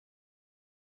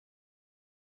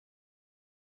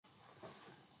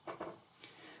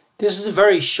This is a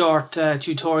very short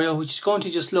tutorial which is going to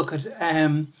just look at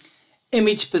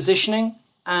image positioning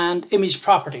and image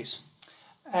properties.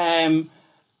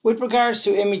 With regards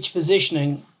to image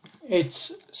positioning,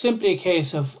 it's simply a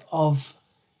case of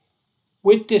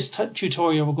with this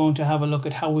tutorial we're going to have a look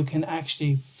at how we can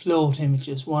actually float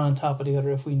images one on top of the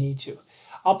other if we need to.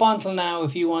 Up until now,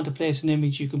 if you want to place an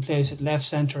image, you can place it left,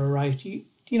 center or right.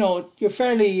 You're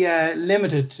fairly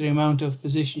limited to the amount of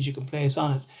positions you can place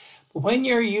on it. But when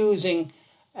you're using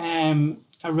a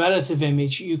relative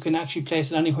image, you can actually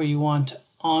place it anywhere you want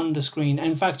on the screen.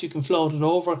 In fact, you can float it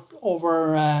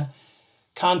over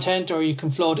content, or you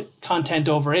can float content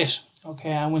over it.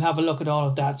 Okay, and we'll have a look at all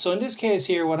of that. So in this case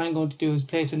here, what I'm going to do is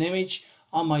place an image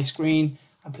on my screen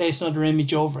and place another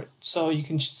image over it. So you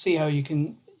can see how you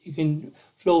can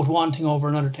float one thing over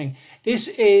another thing. This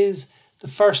is the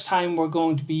first time we're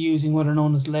going to be using what are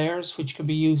known as layers, which can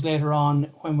be used later on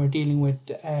when we're dealing with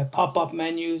pop-up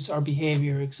menus or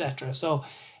behavior, etc. So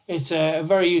it's a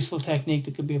very useful technique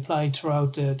that could be applied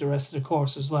throughout the rest of the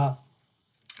course as well.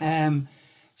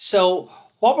 So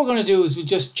what we're going to do is we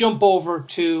just jump over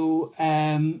to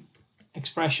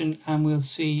expression and we'll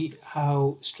see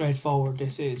how straightforward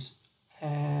this is.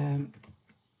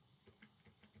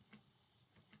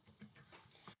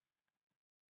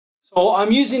 So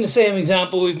I'm using the same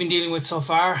example we've been dealing with so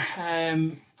far,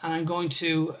 and I'm going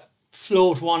to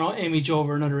float one image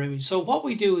over another image. So what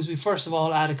we do is we first of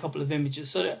all add a couple of images.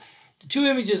 So the two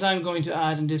images I'm going to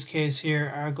add in this case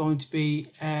here are going to be,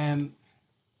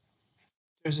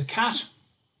 there's a cat,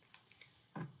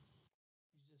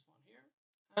 this one here,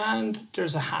 and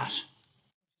there's a hat.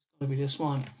 It's going to be this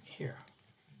one here.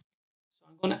 So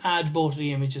I'm going to add both of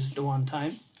the images at the one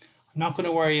time. I'm not going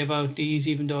to worry about these,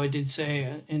 even though I did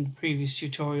say in previous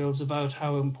tutorials about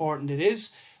how important it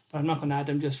is, but I'm not going to add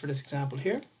them just for this example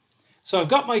here. So I've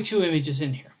got my two images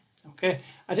in here. Okay,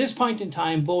 at this point in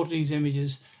time, both of these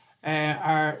images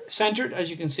are centered, as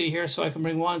you can see here, so I can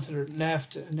bring one to the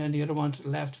left and then the other one to the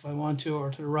left if I want to,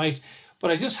 or to the right, but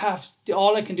I just have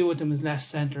all I can do with them is left,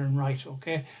 center and right.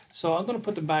 Okay, so I'm going to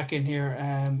put them back in here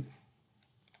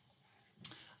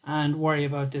and worry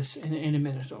about this in a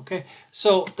minute. Okay,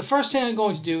 so the first thing I'm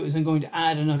going to do is I'm going to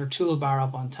add another toolbar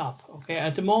up on top. Okay,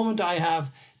 at the moment I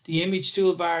have the image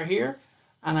toolbar here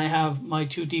and I have my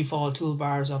two default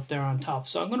toolbars up there on top.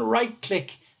 So I'm going to right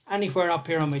click anywhere up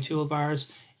here on my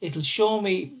toolbars. It'll show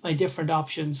me my different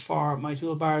options for my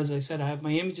toolbars. As I said, I have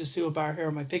my images toolbar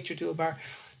here, my picture toolbar.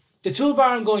 The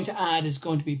toolbar I'm going to add is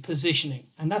going to be positioning,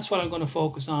 and that's what I'm going to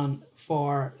focus on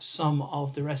for some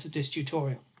of the rest of this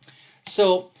tutorial.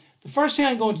 So the first thing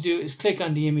I'm going to do is click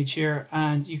on the image here,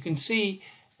 and you can see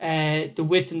the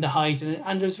width and the height,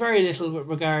 and there's very little with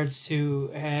regards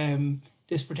to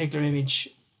this particular image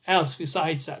else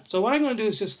besides that. So what I'm going to do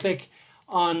is just click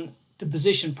on the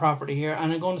position property here,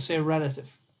 and I'm going to say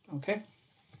relative. Okay,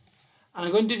 and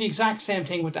I'm going to do the exact same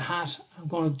thing with the hat. I'm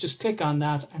going to just click on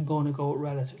that and going to go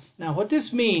relative. Now what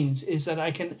this means is that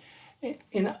I can,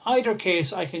 in either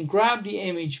case, I can grab the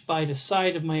image by the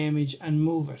side of my image and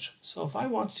move it. So if I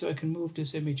want to, I can move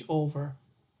this image over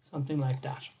something like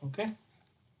that. Okay,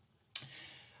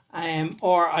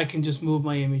 or I can just move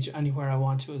my image anywhere I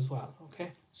want to as well.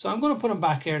 Okay, so I'm going to put them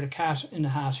back here, the cat in the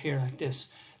hat here, like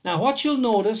this. Now what you'll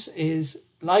notice is,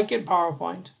 like in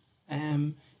PowerPoint,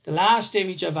 the last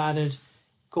image I've added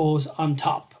goes on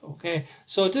top. Okay,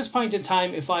 so at this point in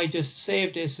time, if I just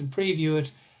save this and preview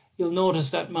it, you'll notice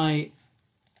that my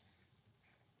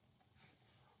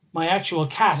actual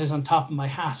cat is on top of my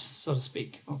hat, so to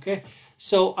speak. Okay,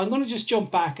 so I'm going to just jump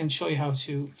back and show you how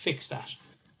to fix that.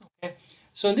 Okay,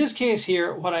 so in this case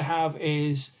here, what I have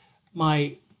is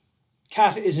my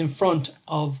cat is in front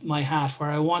of my hat,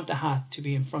 where I want the hat to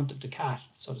be in front of the cat,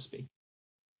 so to speak.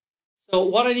 So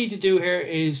what I need to do here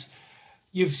is,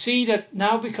 you see that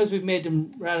now because we've made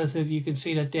them relative, you can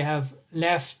see that they have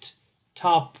left,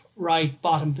 top, right,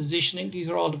 bottom positioning. These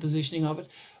are all the positioning of it.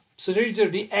 So these are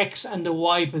the X and the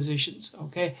Y positions.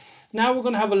 Okay, now we're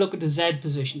going to have a look at the Z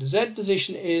position. The Z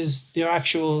position is the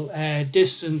actual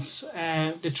distance,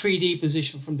 the 3D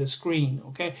position from the screen.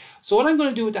 Okay, so what I'm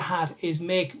going to do with the hat is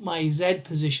make my Z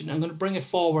position, I'm going to bring it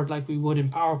forward like we would in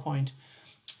PowerPoint.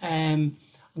 I'm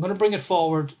going to bring it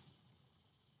forward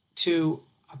to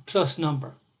a plus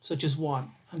number, such as 1.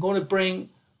 I'm going to bring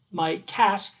my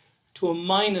cat to a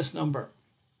minus number,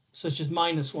 such as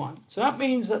 -1. So that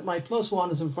means that my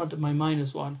 +1 is in front of my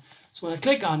 -1. So when I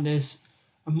click on this,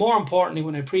 and more importantly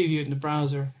when I preview it in the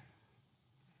browser,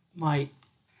 my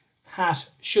hat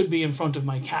should be in front of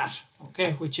my cat.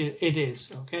 Okay, which it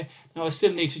is. Okay, now I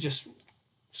still need to just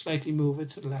slightly move it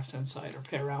to the left hand side or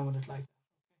play around with it like that.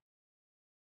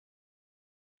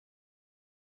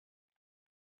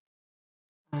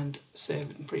 and save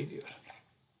it and preview it.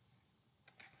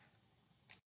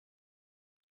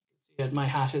 See that my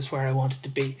hat is where I want it to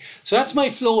be. So that's my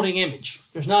floating image.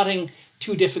 There's nothing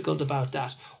too difficult about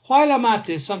that. While I'm at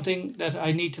this, something that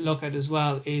I need to look at as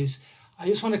well is I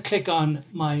just want to click on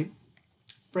my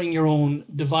bring your own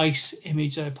device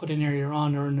image that I put in earlier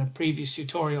on or in a previous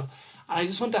tutorial. And I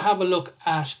just want to have a look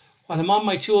at, while I'm on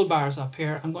my toolbars up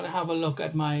here, I'm going to have a look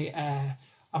at my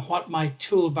at what my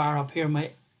toolbar up here,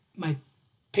 my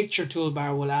picture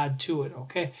toolbar will add to it.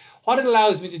 Okay, what it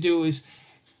allows me to do is,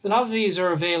 a lot of these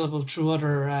are available through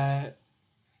other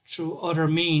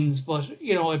means, but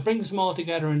you know, it brings them all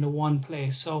together into one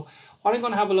place. So what I'm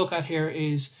going to have a look at here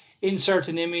is insert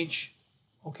an image,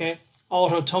 okay,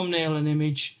 auto thumbnail an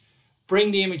image,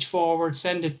 bring the image forward,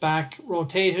 send it back,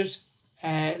 rotate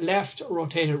it left,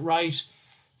 rotate it right,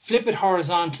 flip it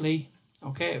horizontally,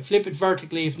 okay, flip it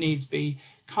vertically if needs be,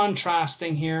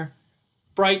 contrasting here,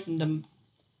 brighten them,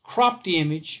 crop the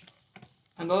image,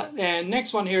 and the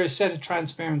next one here is set a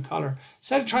transparent color.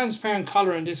 Set a transparent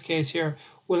color in this case here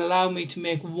will allow me to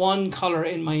make one color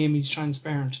in my image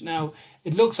transparent. Now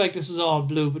it looks like this is all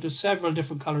blue, but there's several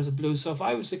different colors of blue. So if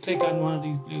I was to click on one of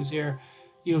these blues here,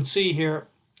 you'll see here,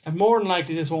 and more than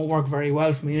likely this won't work very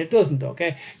well for me, and it doesn't,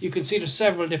 okay? You can see there's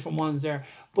several different ones there.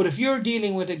 But if you're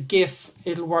dealing with a GIF,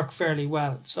 it'll work fairly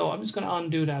well. So I'm just going to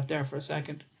undo that there for a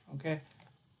second, okay?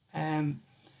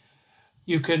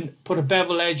 You can put a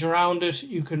bevel edge around it,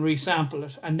 you can resample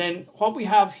it. And then what we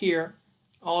have here,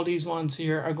 all these ones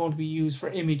here are going to be used for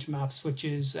image maps, which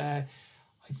is, I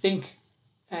think,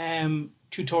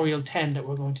 tutorial 10 that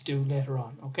we're going to do later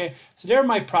on, okay? So they're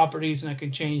my properties and I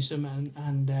can change them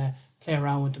and play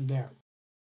around with them there.